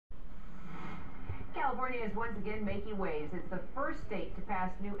California is once again making waves. It's the first state to pass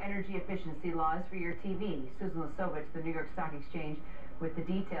new energy efficiency laws for your TV. Susan Lesovich, the New York Stock Exchange, with the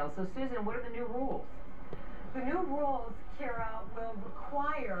details. So, Susan, what are the new rules? The new rules, Kira, will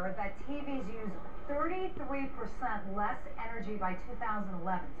require that TVs use 33% less energy by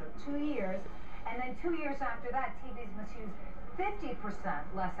 2011, so 2 years. And then 2 years after that, TVs must use 50%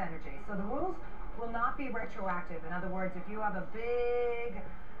 less energy. So the rules will not be retroactive. In other words, if you have a big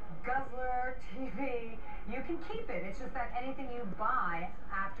guzzler TV, you can keep it. It's just that anything you buy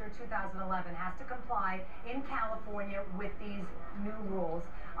after 2011 has to comply in California with these new rules.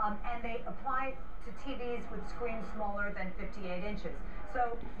 And they apply to TVs with screens smaller than 58 inches.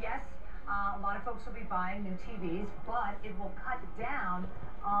 So yes, a lot of folks will be buying new TVs, but it will cut down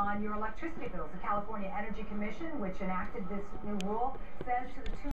on your electricity bills. The California Energy Commission, which enacted this new rule, says to the